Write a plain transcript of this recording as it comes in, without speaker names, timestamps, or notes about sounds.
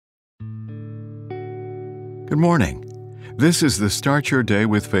Good morning. This is the Start Your Day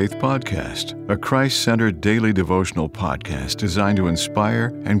with Faith podcast, a Christ-centered daily devotional podcast designed to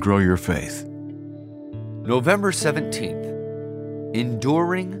inspire and grow your faith. November 17th,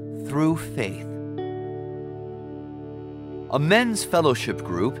 Enduring Through Faith. A men's fellowship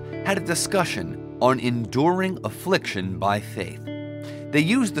group had a discussion on enduring affliction by faith. They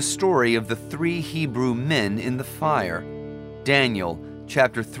used the story of the 3 Hebrew men in the fire, Daniel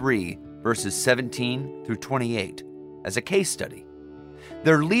chapter 3, verses 17 through 28, as a case study.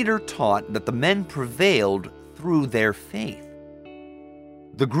 Their leader taught that the men prevailed through their faith.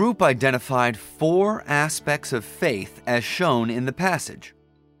 The group identified 4 aspects of faith as shown in the passage.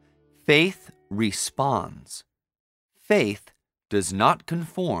 Faith responds. Faith does not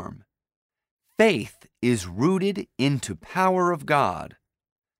conform. Faith is rooted into power of God.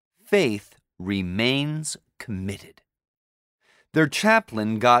 Faith remains committed. Their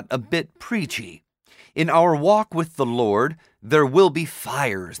chaplain got a bit preachy. In our walk with the Lord, there will be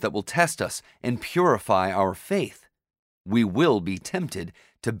fires that will test us and purify our faith. We will be tempted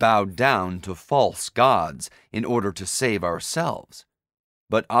to bow down to false gods in order to save ourselves.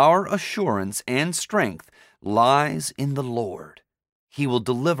 But our assurance and strength lies in the Lord. He will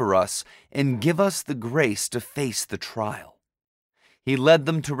deliver us and give us the grace to face the trial. He led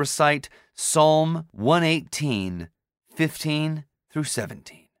them to recite Psalm 118, 15 through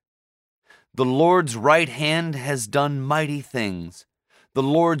 17. The Lord's right hand has done mighty things. The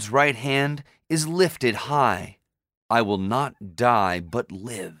Lord's right hand is lifted high. I will not die but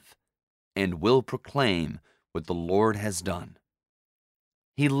live, and will proclaim what the Lord has done.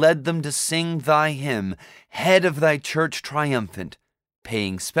 He led them to sing thy hymn, Head of thy church triumphant,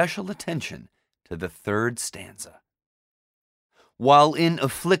 paying special attention to the 3rd stanza. While in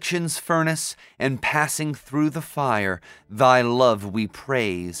affliction's furnace and passing through the fire, thy love we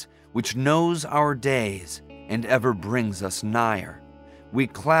praise, which knows our days and ever brings us nigher. We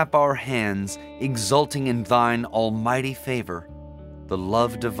clap our hands, exulting in thine almighty favor. The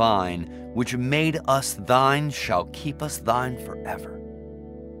love divine, which made us thine, shall keep us thine forever.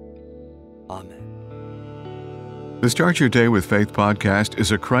 Amen. The Start Your Day with Faith podcast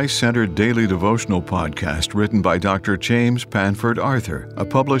is a Christ-centered daily devotional podcast written by Dr. James Panford Arthur, a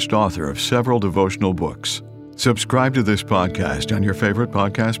published author of several devotional books. Subscribe to this podcast on your favorite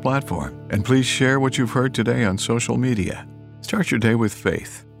podcast platform, and please share what you've heard today on social media. Start your day with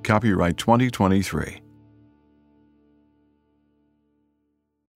faith. Copyright 2023.